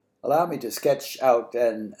Allow me to sketch out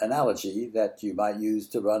an analogy that you might use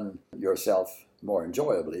to run yourself more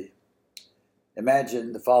enjoyably.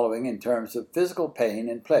 Imagine the following in terms of physical pain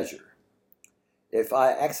and pleasure. If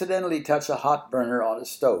I accidentally touch a hot burner on a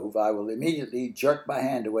stove, I will immediately jerk my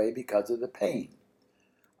hand away because of the pain.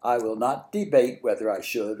 I will not debate whether I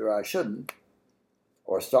should or I shouldn't,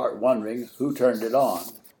 or start wondering who turned it on.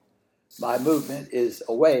 My movement is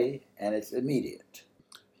away and it's immediate.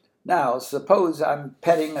 Now, suppose I'm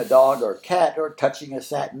petting a dog or cat or touching a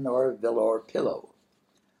satin or velour pillow.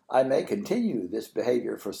 I may continue this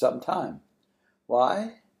behavior for some time.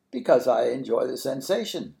 Why? Because I enjoy the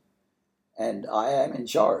sensation, and I am in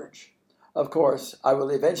charge. Of course, I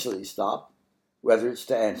will eventually stop, whether it's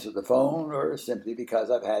to answer the phone or simply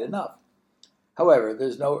because I've had enough. However,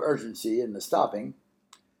 there's no urgency in the stopping.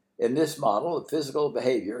 In this model of physical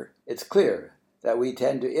behavior, it's clear that we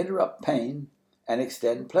tend to interrupt pain and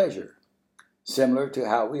extend pleasure, similar to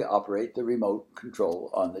how we operate the remote control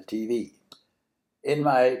on the TV. In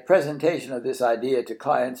my presentation of this idea to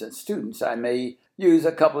clients and students, I may use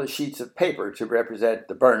a couple of sheets of paper to represent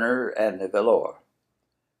the burner and the velour,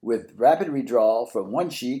 with rapid withdrawal from one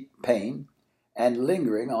sheet, pain, and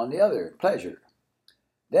lingering on the other, pleasure.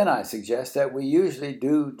 Then I suggest that we usually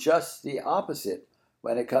do just the opposite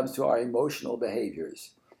when it comes to our emotional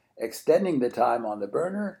behaviors, extending the time on the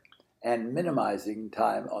burner and minimizing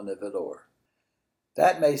time on the velour.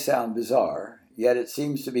 That may sound bizarre, yet it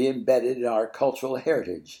seems to be embedded in our cultural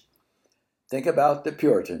heritage. Think about the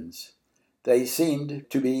Puritans. They seemed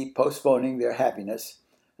to be postponing their happiness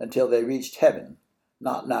until they reached heaven,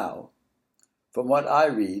 not now. From what I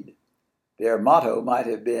read, their motto might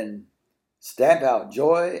have been, "Stamp out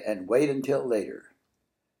joy and wait until later."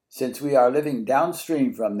 Since we are living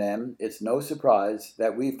downstream from them, it's no surprise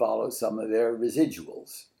that we follow some of their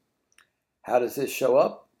residuals. How does this show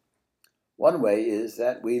up? One way is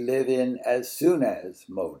that we live in as soon as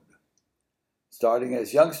mode. Starting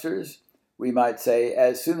as youngsters, we might say,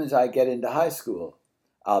 as soon as I get into high school,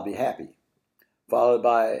 I'll be happy. Followed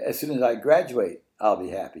by, as soon as I graduate, I'll be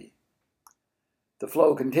happy. The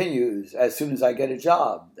flow continues, as soon as I get a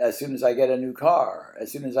job, as soon as I get a new car,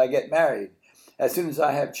 as soon as I get married, as soon as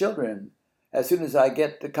I have children, as soon as I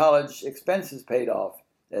get the college expenses paid off,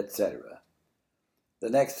 etc. The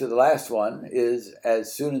next to the last one is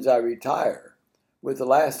as soon as I retire, with the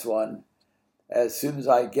last one, as soon as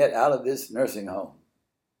I get out of this nursing home.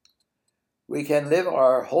 We can live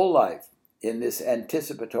our whole life in this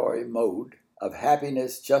anticipatory mode of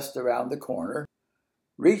happiness just around the corner.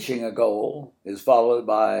 Reaching a goal is followed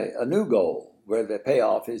by a new goal, where the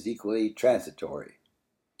payoff is equally transitory.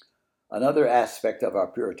 Another aspect of our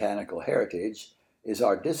puritanical heritage is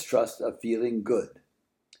our distrust of feeling good.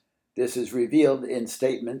 This is revealed in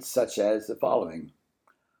statements such as the following: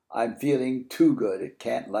 "I'm feeling too good, it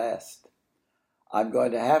can't last. I'm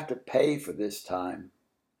going to have to pay for this time.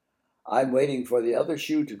 I'm waiting for the other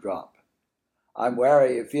shoe to drop. I'm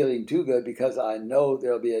wary of feeling too good because I know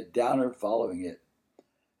there'll be a downer following it,"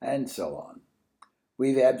 and so on.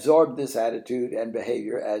 We've absorbed this attitude and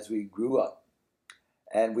behavior as we grew up,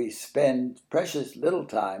 and we spend precious little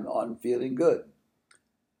time on feeling good,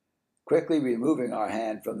 quickly removing our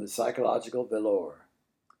hand from the psychological velour.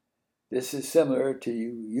 This is similar to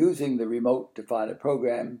using the remote to find a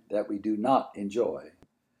program that we do not enjoy.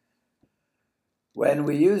 When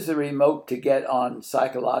we use the remote to get on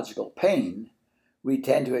psychological pain, we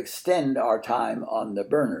tend to extend our time on the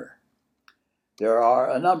burner. There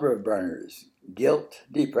are a number of burners: guilt,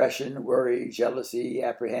 depression, worry, jealousy,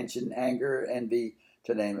 apprehension, anger, envy,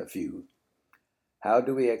 to name a few. How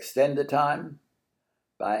do we extend the time?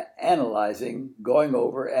 By analyzing, going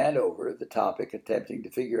over and over the topic, attempting to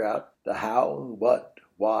figure out the how, what,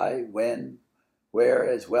 why, when, where,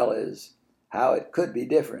 as well as how it could be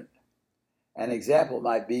different. An example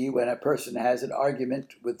might be when a person has an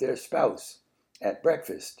argument with their spouse at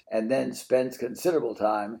breakfast and then spends considerable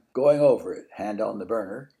time going over it, hand on the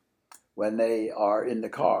burner, when they are in the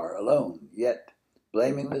car alone, yet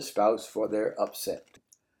blaming the spouse for their upset.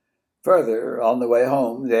 Further, on the way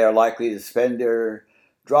home, they are likely to spend their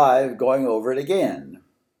drive going over it again.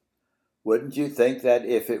 Wouldn't you think that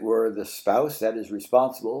if it were the spouse that is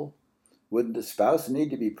responsible, wouldn't the spouse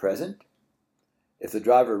need to be present? If the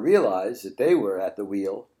driver realized that they were at the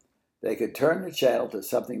wheel, they could turn the channel to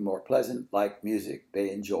something more pleasant, like music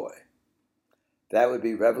they enjoy. That would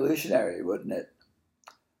be revolutionary, wouldn't it?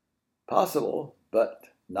 Possible, but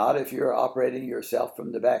not if you're operating yourself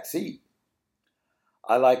from the back seat.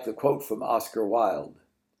 I like the quote from Oscar Wilde: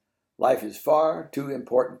 "Life is far too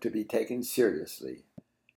important to be taken seriously."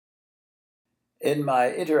 In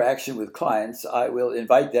my interaction with clients, I will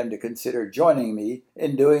invite them to consider joining me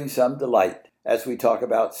in doing some delight as we talk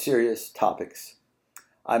about serious topics.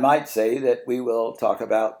 I might say that we will talk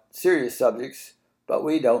about serious subjects, but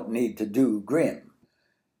we don't need to do grim.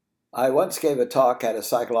 I once gave a talk at a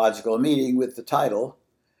psychological meeting with the title,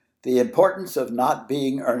 "The Importance of Not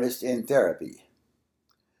Being Earnest in Therapy."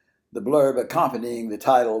 The blurb accompanying the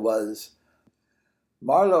title was,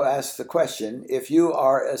 Marlowe asks the question, if you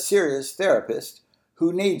are a serious therapist,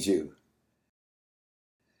 who needs you?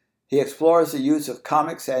 He explores the use of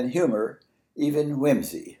comics and humor, even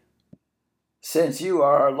whimsy. Since you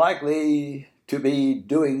are likely to be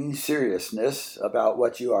doing seriousness about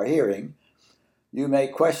what you are hearing, you may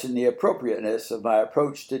question the appropriateness of my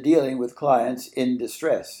approach to dealing with clients in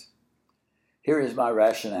distress. Here is my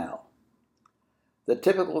rationale. The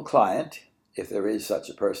typical client, if there is such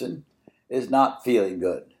a person, is not feeling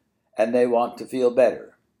good, and they want to feel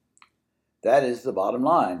better. That is the bottom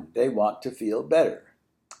line. They want to feel better.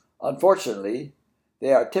 Unfortunately,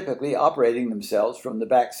 they are typically operating themselves from the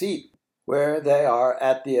back seat, where they are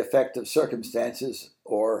at the effect of circumstances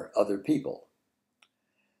or other people.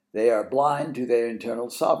 They are blind to their internal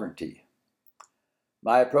sovereignty.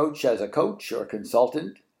 My approach as a coach or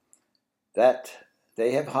consultant that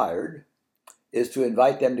they have hired is to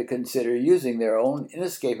invite them to consider using their own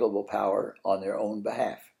inescapable power on their own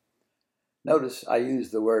behalf. Notice I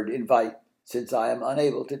use the word invite since I am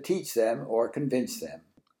unable to teach them or convince them.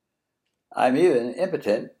 I'm even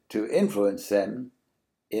impotent to influence them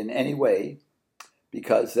in any way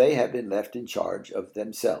because they have been left in charge of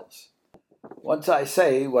themselves. Once I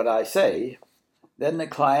say what I say, then the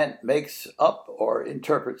client makes up or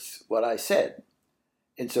interprets what I said,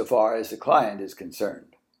 insofar as the client is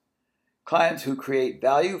concerned. Clients who create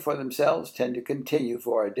value for themselves tend to continue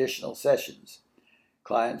for additional sessions.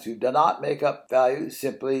 Clients who do not make up value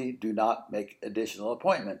simply do not make additional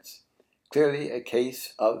appointments. Clearly a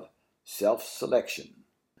case of self-selection.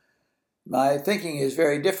 My thinking is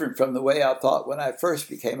very different from the way I thought when I first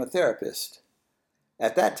became a therapist.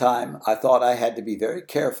 At that time, I thought I had to be very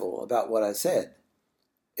careful about what I said.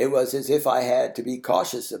 It was as if I had to be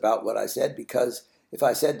cautious about what I said because if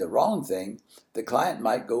I said the wrong thing, the client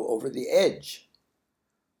might go over the edge.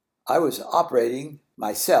 I was operating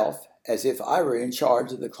myself as if I were in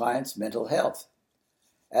charge of the client's mental health.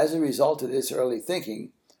 As a result of this early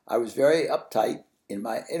thinking, I was very uptight in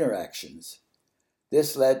my interactions.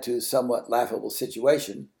 This led to a somewhat laughable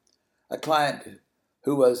situation. A client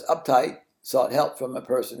who was uptight sought help from a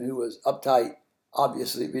person who was uptight,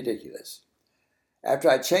 obviously ridiculous. After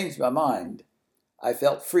I changed my mind, I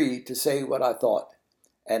felt free to say what I thought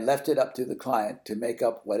and left it up to the client to make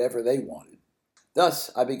up whatever they wanted.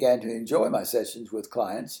 Thus, I began to enjoy my sessions with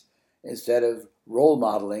clients instead of role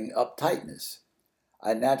modeling uptightness.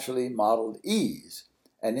 I naturally modeled ease,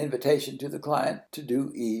 an invitation to the client to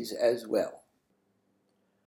do ease as well.